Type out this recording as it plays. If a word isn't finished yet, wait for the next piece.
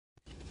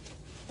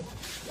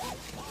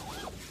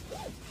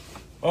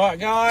Alright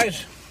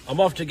guys, I'm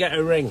off to get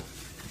a ring.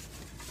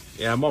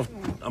 Yeah, I'm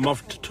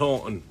off to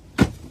Taunton.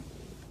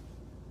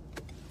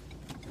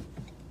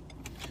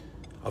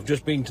 I've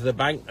just been to the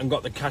bank and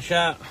got the cash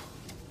out.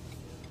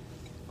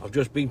 I've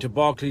just been to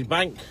Barclays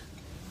Bank.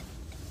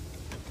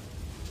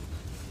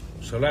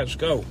 So let's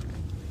go.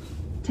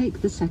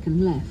 Take the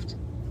second left.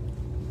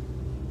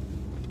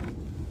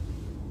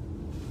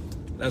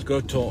 Let's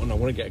go to Taunton. I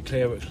want to get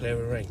a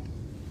clearer ring.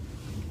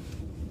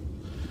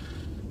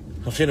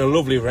 I've seen a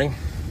lovely ring.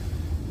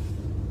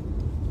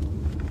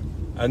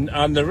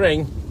 And the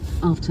ring,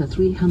 after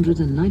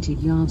 390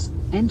 yards,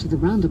 enter the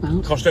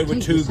roundabout. Cost over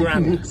take £2 the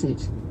grand. Exit.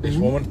 This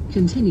then woman.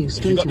 Continue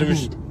straight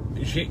ahead.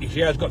 She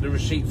has got the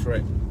receipt for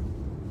it.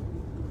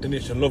 And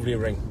it's a lovely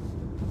ring.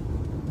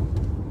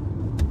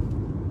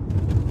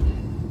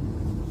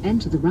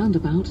 Enter the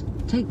roundabout,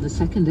 take the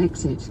second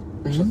exit,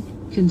 then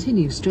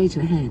continue straight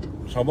ahead.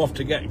 So I'm off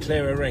to get a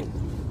clearer ring.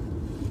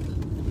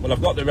 Well,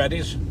 I've got the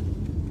readies.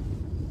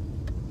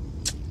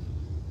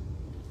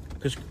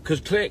 Because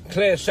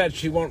Claire said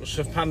she wants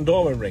a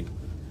Pandora ring.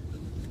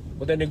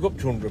 But then you go up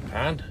to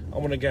 £100. I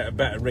want to get a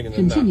better ring than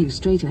Continue that.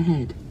 straight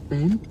ahead,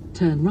 then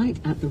turn right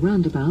at the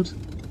roundabout.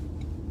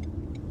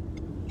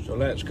 So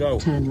let's go.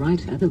 Turn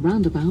right at the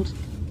roundabout,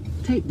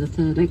 take the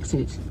third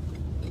exit.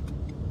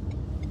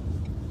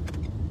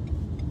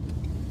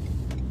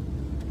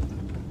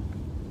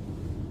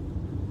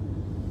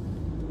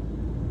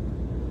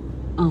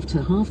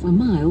 After half a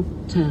mile,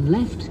 turn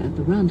left at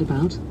the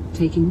roundabout,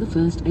 taking the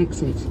first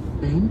exit,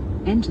 then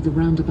enter the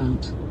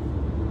roundabout.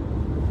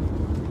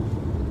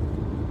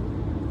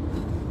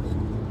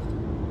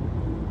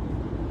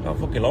 That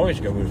fucking lorry's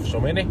going with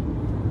some, innit?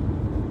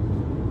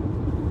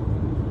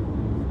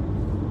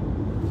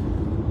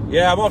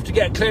 Yeah, I'm off to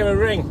get a clearer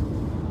ring.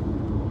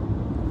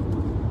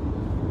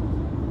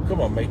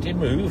 Come on, matey,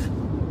 move.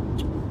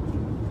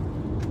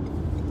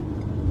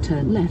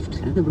 Turn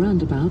left at the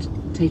roundabout,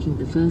 taking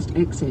the first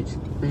exit,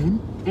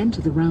 then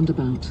enter the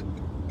roundabout.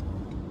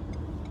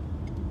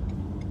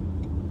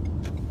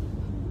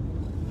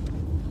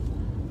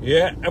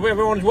 Yeah,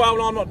 everyone's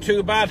well, I'm not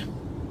too bad.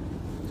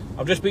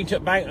 I've just been to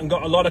the bank and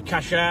got a lot of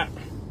cash out.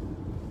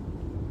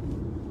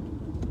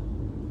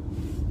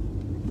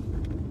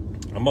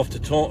 I'm off to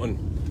Taunton.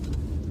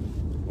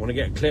 I want to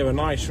get Claire a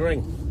nice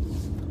ring.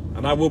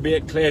 And I will be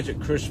at Claire's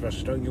at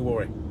Christmas, don't you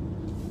worry.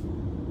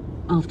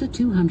 After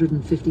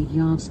 250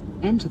 yards,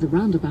 enter the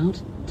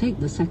roundabout, take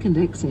the second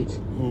exit.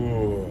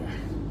 Ooh.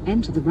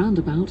 Enter the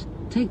roundabout,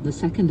 take the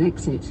second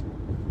exit.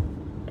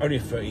 Only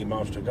 30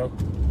 miles to go.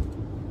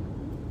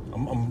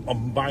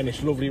 I'm buying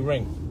this lovely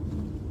ring.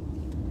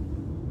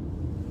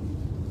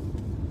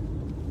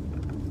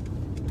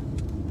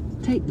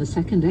 Take the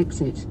second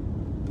exit.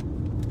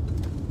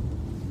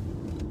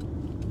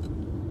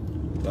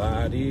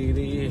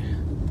 La-dee-dee.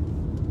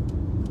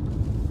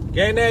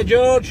 Get in there,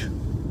 George.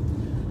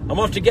 I'm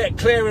off to get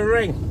Claire a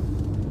ring.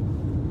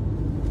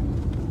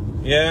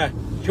 Yeah,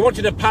 she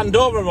wanted a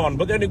Pandora on,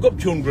 but they only go up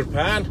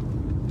 £200.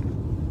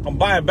 I'm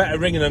buying a better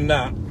ring than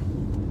that.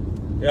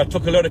 Yeah, I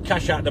took a load of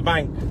cash out of the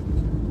bank.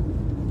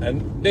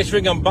 And this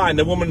ring I'm buying,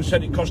 the woman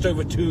said it cost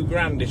over £2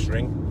 grand, this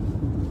ring.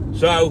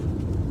 So,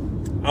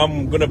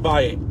 I'm going to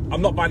buy it.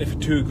 I'm not buying it for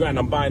 £2 grand,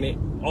 I'm buying it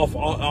off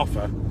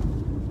offer.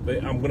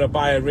 But I'm going to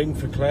buy a ring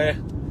for Claire.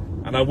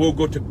 And I will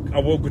go to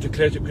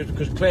Claire's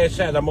because Claire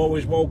said I'm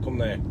always welcome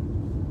there.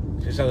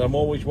 She says I'm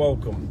always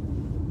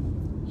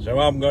welcome. So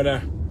I'm going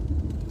to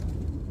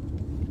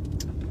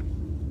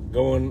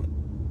go and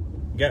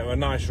get her a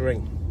nice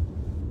ring.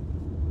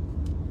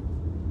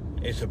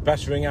 It's the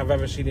best ring I've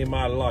ever seen in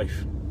my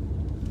life.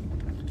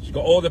 It's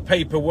got all the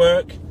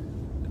paperwork,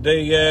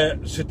 the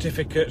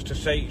certificates to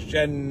say it's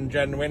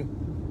genuine.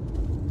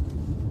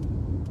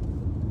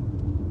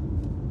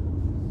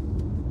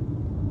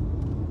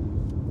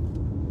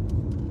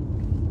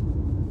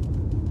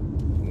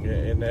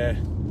 Get in there.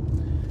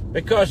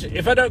 Because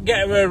if I don't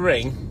get her a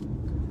ring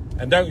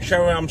and don't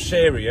show her I'm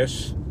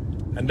serious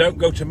and don't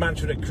go to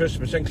Mansfield at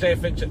Christmas, then Claire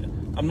thinks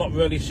I'm not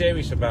really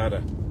serious about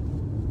her.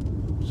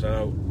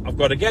 So I've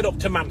got to get up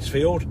to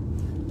Mansfield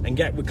and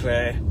get with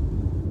Claire,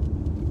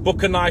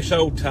 book a nice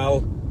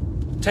hotel,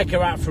 take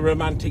her out for a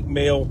romantic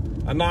meal,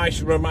 a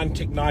nice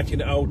romantic night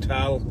in a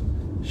hotel,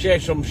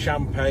 share some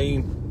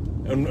champagne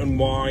and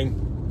wine,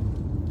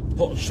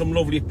 put some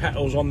lovely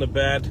petals on the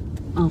bed.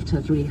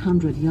 After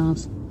 300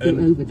 yards, go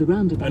over the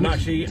roundabout,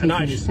 taking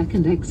the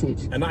second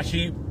exit. And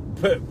actually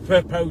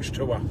propose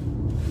to her.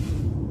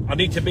 I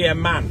need to be a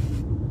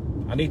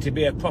man. I need to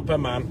be a proper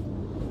man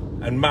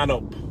and man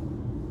up.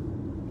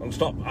 And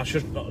I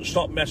should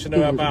stop messing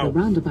her about. Over the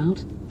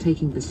roundabout,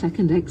 taking the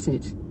second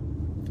exit.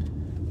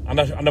 And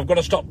I've got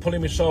to stop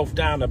pulling myself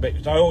down a bit,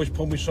 because I always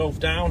pull myself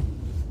down.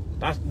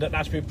 That's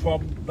my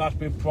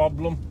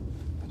problem.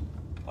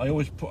 I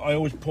always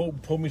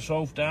pull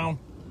myself down.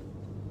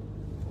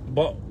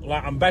 But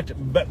like I'm better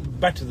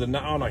than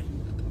that, aren't I?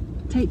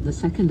 Take the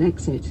second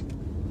exit.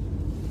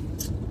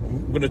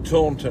 I'm going to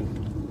Taunton.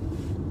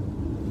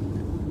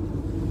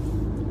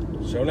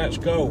 So let's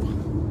go.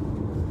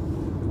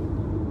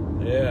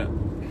 Yeah.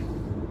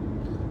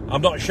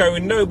 I'm not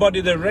showing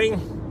nobody the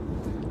ring.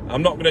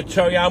 I'm not going to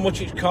tell you how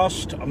much it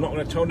cost. I'm not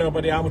going to tell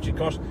nobody how much it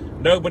cost.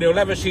 Nobody will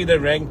ever see the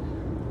ring.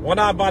 When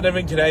I buy the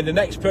ring today, the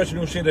next person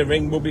who will see the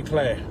ring will be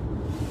Claire.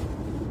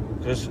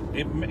 Because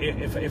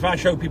if I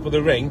show people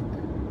the ring,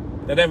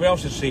 then everyone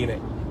else has seen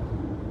it.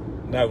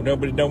 No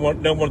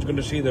one's going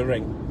to see the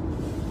ring.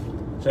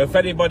 So if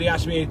anybody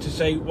asks me to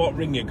say what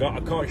ring you got,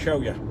 I can't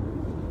show you.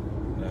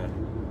 No.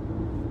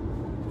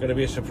 It's going to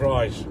be a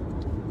surprise.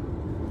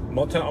 I'm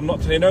not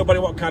telling nobody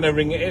what kind of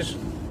ring it is.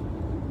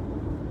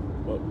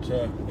 But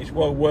it's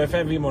well worth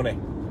every money.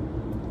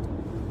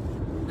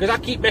 Because I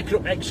keep making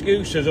up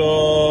excuses,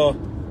 or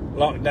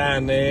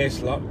lockdown this,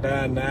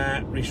 lockdown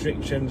that,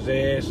 restrictions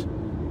this,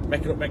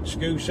 making up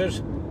excuses.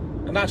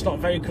 And that's not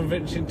very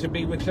convincing to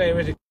be with Claire,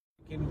 is it?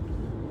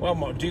 Well,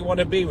 Mark, do you want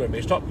to be with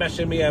me? Stop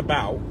messing me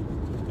about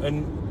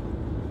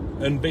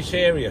and be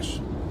serious.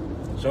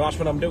 So that's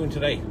what I'm doing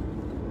today.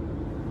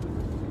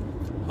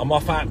 I'm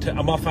off out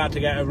to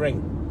get a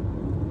ring.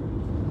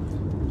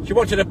 She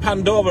wanted a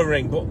Pandora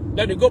ring, but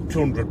then it got up to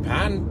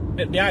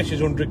 £100. The ice is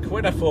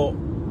 £100. I thought,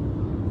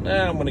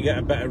 nah, I'm going to get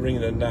a better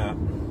ring than that.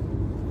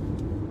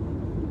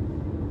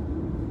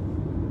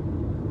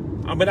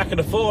 I mean, I can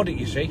afford it,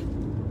 you see.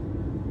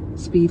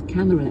 Speed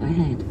camera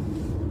ahead.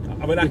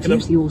 I mean,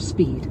 reduce your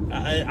speed.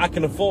 I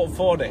can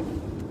afford it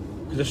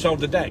because I sold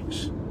the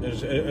decks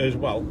as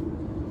well.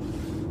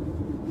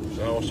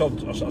 So I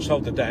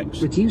sold the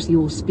decks. Reduce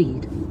your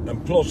speed.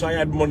 And plus, I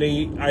had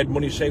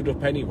money saved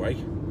up anyway.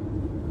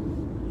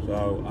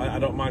 So I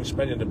don't mind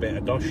spending a bit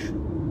of dosh.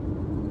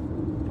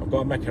 I've got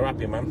to make her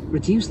happy, man.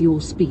 Reduce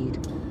your speed.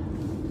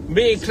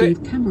 Me and Claire,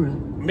 speed camera.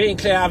 Me and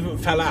Claire haven't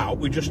fell out.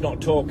 We're just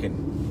not talking.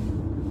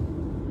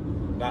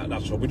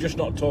 That's all. We're just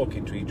not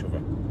talking to each other.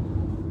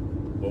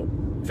 But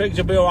things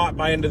will be all right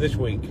by the end of this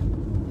week.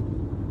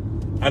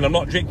 And I'm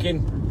not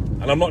drinking.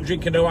 And I'm not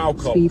drinking no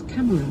alcohol. Speed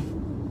camera.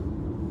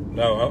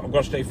 No, I've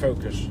got to stay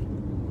focused.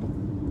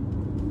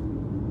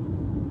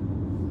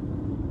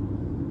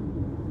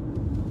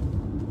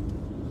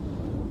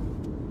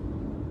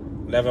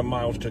 $11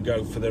 miles to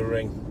go for the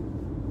ring.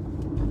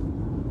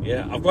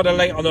 Yeah, I've got to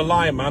lay on the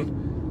line,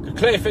 man. Because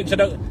Claire thinks I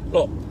don't...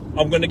 Look,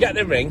 I'm going to get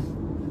the ring,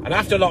 and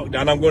after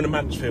lockdown, I'm going to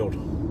Mansfield.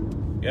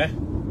 Yeah?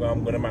 Well,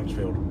 I'm going to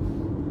Mansfield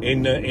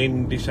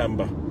in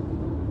December.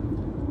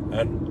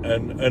 And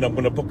I'm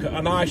going to book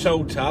a nice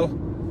hotel.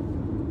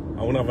 I'm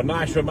going to have a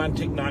nice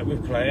romantic night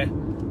with Claire.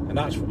 And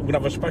we're going to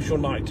have a special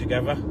night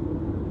together.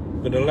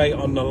 I'm going to lay it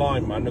on the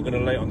line, man. I'm going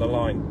to lay it on the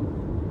line.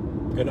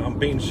 I'm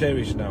being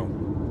serious now.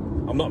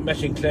 I'm not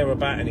messing Claire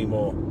about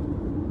anymore.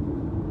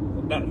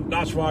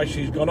 That's why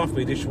she's gone off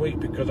me this week,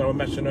 because I was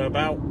messing her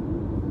about.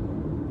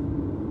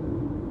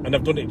 And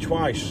I've done it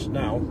twice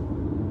now.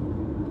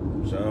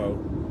 So,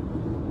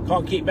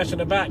 can't keep messing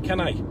about,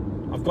 can I?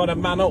 I've got to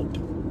man up.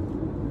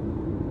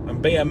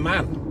 And be a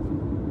man.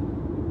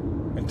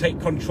 And take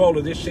control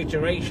of this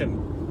situation.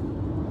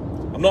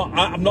 I'm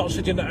not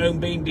sitting at home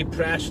being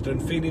depressed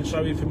and feeling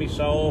sorry for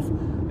myself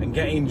and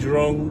getting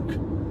drunk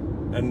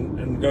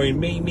and going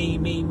me.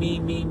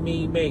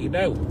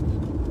 No.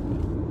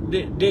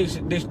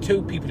 There's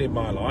two people in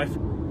my life,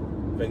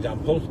 for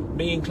example,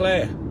 me and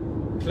Claire.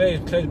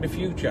 Claire's my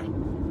future.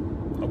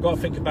 I've got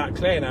to think about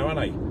Claire now,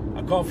 haven't I?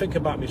 I can't think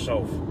about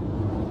myself.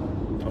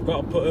 I've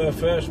got to put her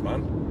first,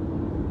 man.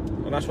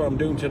 And that's what I'm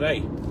doing today.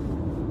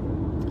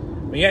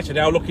 But yesterday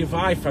I was looking for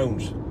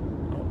iPhones.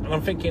 And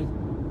I'm thinking,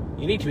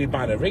 you need to be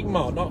buying a ring,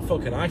 Mark, not a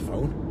fucking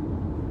iPhone.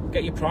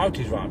 Get your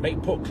priorities right, mate.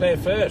 Put Claire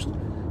first.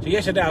 So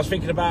yesterday I was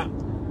thinking about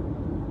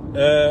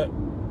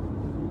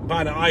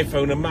buying an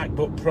iPhone and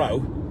MacBook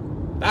Pro.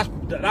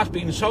 That's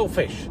being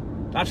selfish.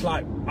 That's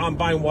like I'm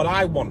buying what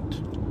I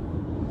want.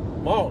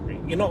 Mark,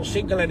 you're not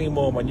single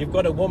anymore, man. You've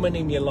got a woman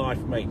in your life,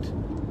 mate.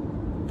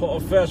 Put her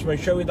first, man.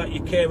 Show her that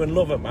you care and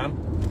love her, man.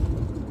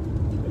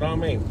 You know what I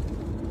mean?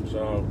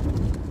 So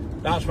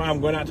that's why I'm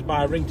going out to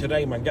buy a ring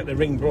today, man. Get the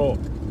ring brought.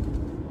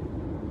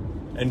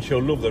 And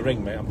she'll love the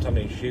ring, mate. I'm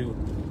telling you,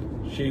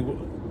 she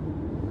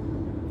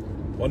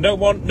well,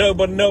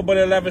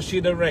 nobody will ever see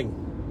the ring.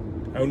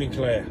 Only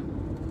Claire.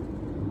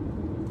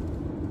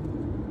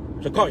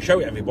 So I can't show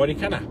it everybody,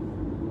 can I?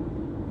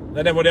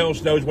 Then everybody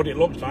else knows what it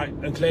looks like,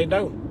 and Claire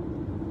don't.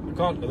 I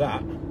can't do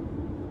that.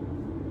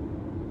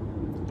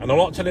 And I'm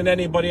not telling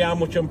anybody how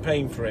much I'm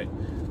paying for it.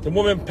 The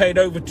woman paid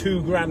over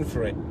 £2,000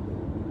 for it.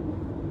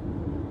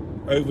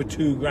 Over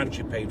 £2,000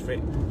 she paid for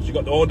it. She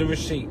got all the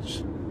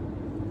receipts.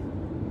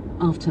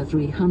 After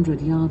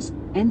 300 yards,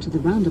 enter the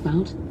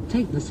roundabout,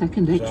 take the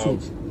second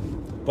exit.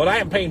 But I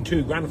ain't paying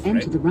 £2,000 for it.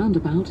 Enter the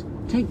roundabout,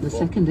 take the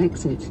second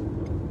exit.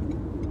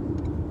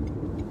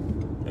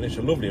 And it's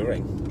a lovely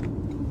ring.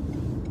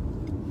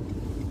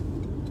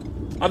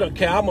 I don't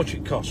care how much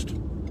it cost.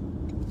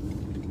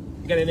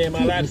 Get in here,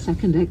 my lad. Take the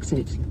second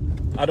exit.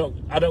 I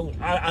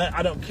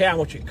don't care how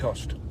much it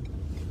cost.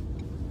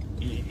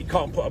 You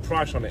can't put a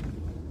price on it.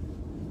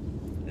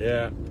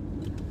 Yeah.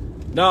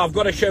 No, I've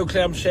got to show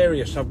Claire I'm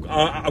serious. I've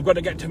got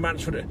to get to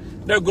Mansfield.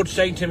 No good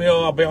saying to me,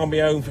 oh, I'll be on my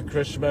own for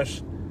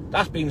Christmas.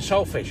 That's being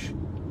selfish.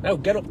 No,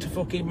 get up to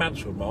fucking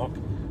Mansfield, Mark.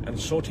 and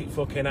sort it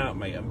fucking out,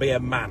 mate, and be a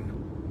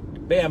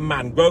man. Be a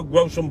man.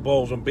 Grow some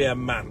balls and be a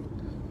man.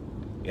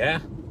 Yeah?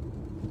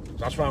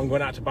 That's why I'm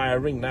going out to buy a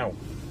ring now.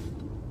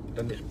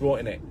 Then it's brought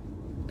in it.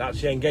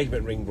 That's the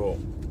engagement ring brought.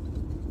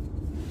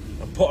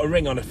 And put a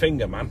ring on her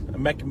finger, man,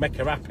 and make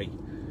her happy.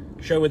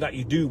 Show her that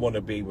you do want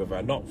to be with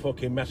her, not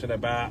fucking messing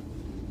about.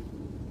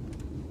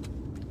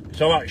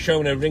 It's alright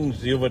showing her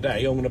rings the other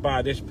day. I'm going to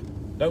buy this.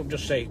 Don't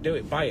just say it, do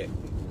it, buy it.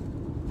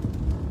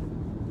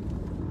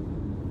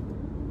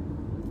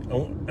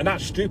 And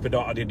that's stupid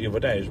what I did the other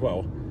day as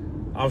well.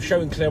 I was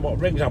showing Claire what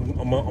rings I'm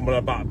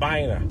about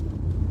buying her.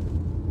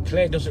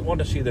 Claire doesn't want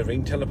to see the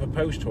ring till I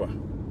propose to her.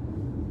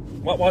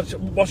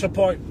 What's the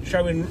point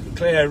showing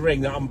Claire a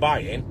ring that I'm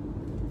buying?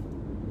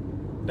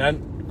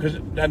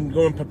 Then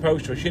go and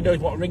propose to her. She knows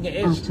what ring it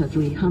is. After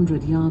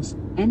 300 yards,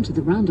 enter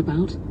the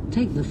roundabout.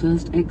 Take the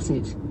first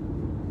exit.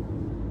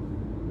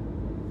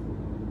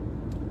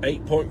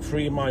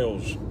 8.3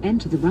 miles.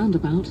 Enter the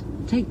roundabout.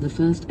 Take the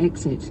first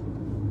exit.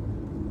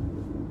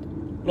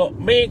 Look,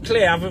 me and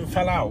Claire haven't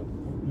fell out.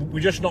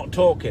 We're just not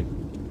talking.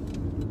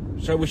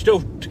 So we're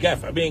still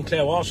together. Me and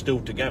Claire are still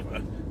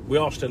together. We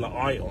are still at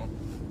item.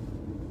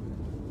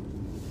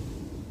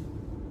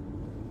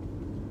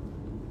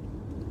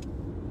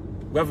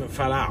 We haven't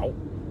fell out.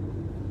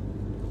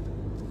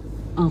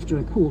 After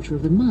a quarter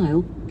of a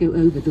mile, go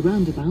over the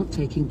roundabout,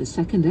 taking the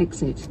second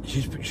exit.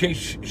 She's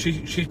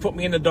put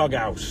me in the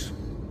doghouse.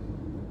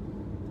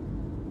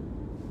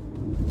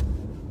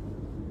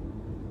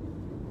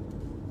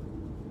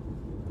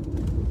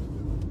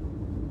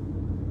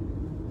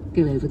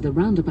 Go over the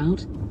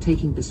roundabout,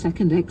 taking the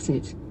second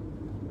exit.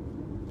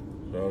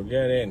 So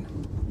get in.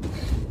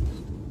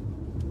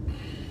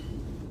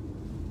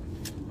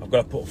 I've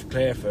got to put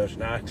Claire first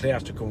now. Claire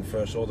has to come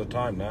first all the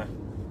time now.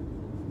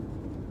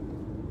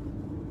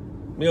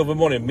 Me other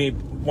morning, me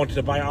wanted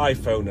to buy an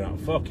iPhone and I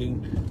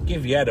fucking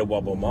give your head a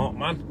wobble, Mark,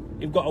 man.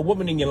 You've got a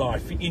woman in your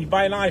life. You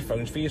buy an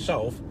iPhone for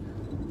yourself.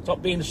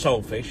 Stop being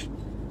selfish.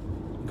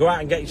 Go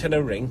out and get yourself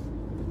a ring.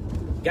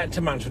 Get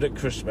to Mansfield at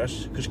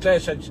Christmas. Because Claire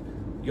said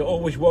you're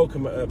always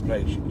welcome at her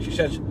place. She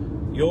says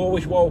you're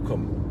always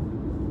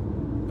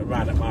welcome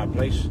around at my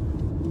place.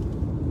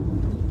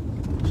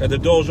 So the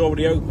door's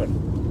already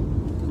open.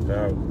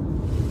 So,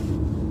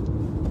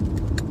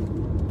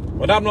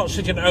 but I'm not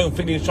sitting at home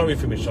feeling sorry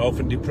for myself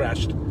and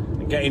depressed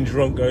and getting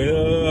drunk going,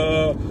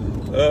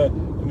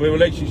 my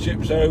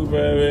relationship's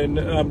over and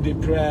I'm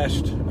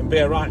depressed and be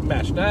a right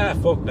mess. Nah,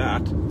 fuck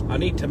that. I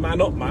need to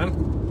man up, man.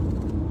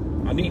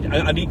 I need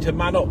to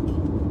man up.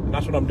 And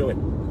that's what I'm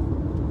doing.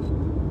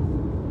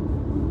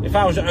 If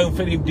I was at home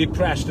feeling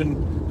depressed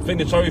and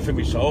feeling sorry for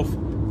myself,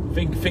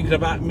 thinking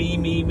about me,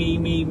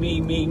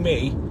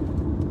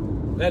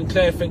 then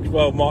Claire thinks,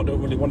 well, Mark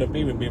don't really want to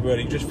be with me,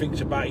 really. He just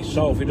thinks about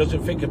himself. He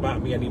doesn't think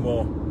about me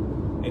anymore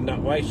in that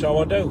way, so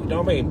I do, you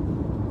know what I mean?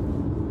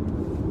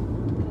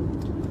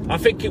 I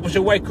think it was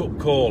a wake-up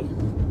call.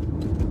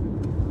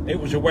 It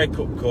was a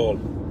wake-up call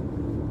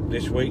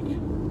this week.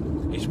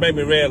 It's made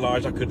me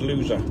realise I could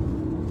lose her.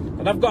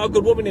 And I've got a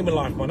good woman in my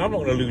life, man. I'm not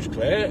going to lose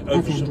Claire.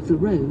 At the end of the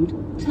road,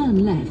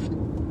 turn left.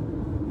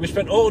 We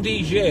spent all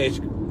these years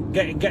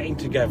getting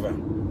together.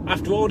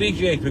 After all these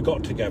years, we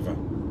got together.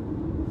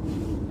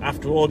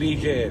 After all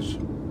these years.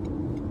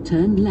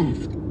 Turn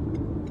left.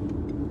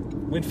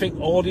 We'd think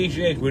all these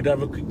years we'd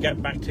ever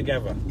get back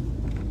together.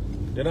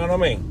 You know what I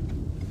mean?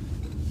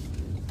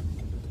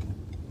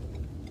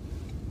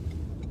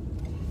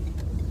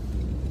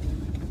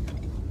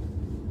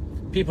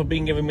 People have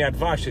been giving me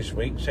advice this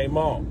week, saying,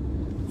 Mark,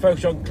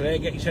 focus on Claire,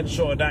 get your sense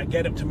sorted out,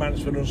 get up to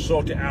Mansfield and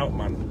sort it out,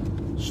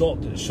 man.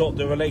 Sort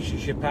the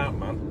relationship out,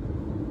 man.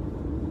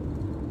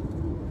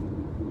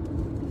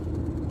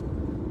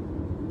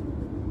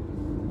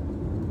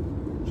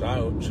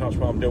 So that's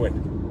what I'm doing.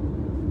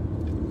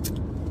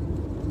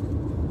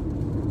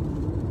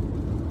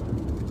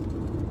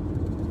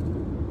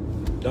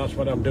 That's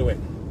what I'm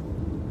doing.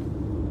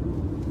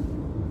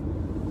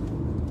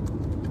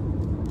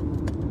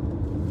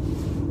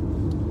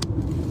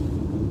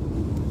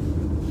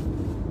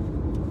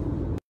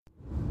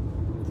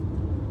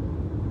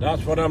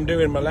 That's what I'm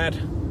doing, my lad.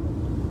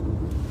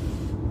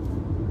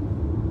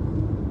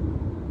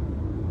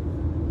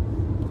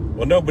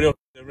 Well, nobody will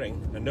the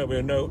ring, and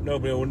nobody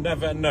will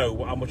never know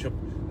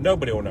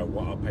nobody will know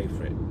what I paid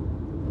for it.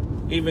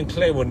 Even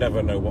Claire will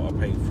never know what I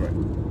paid for it.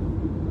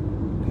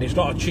 And it's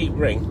not a cheap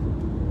ring.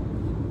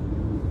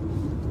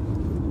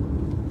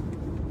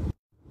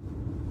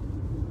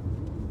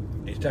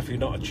 It's definitely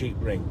not a cheap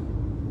ring.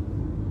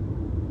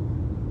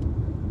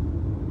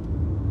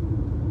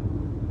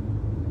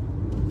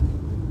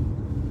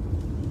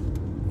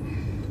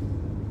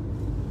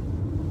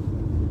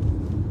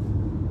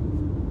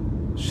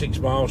 Six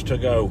miles to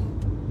go.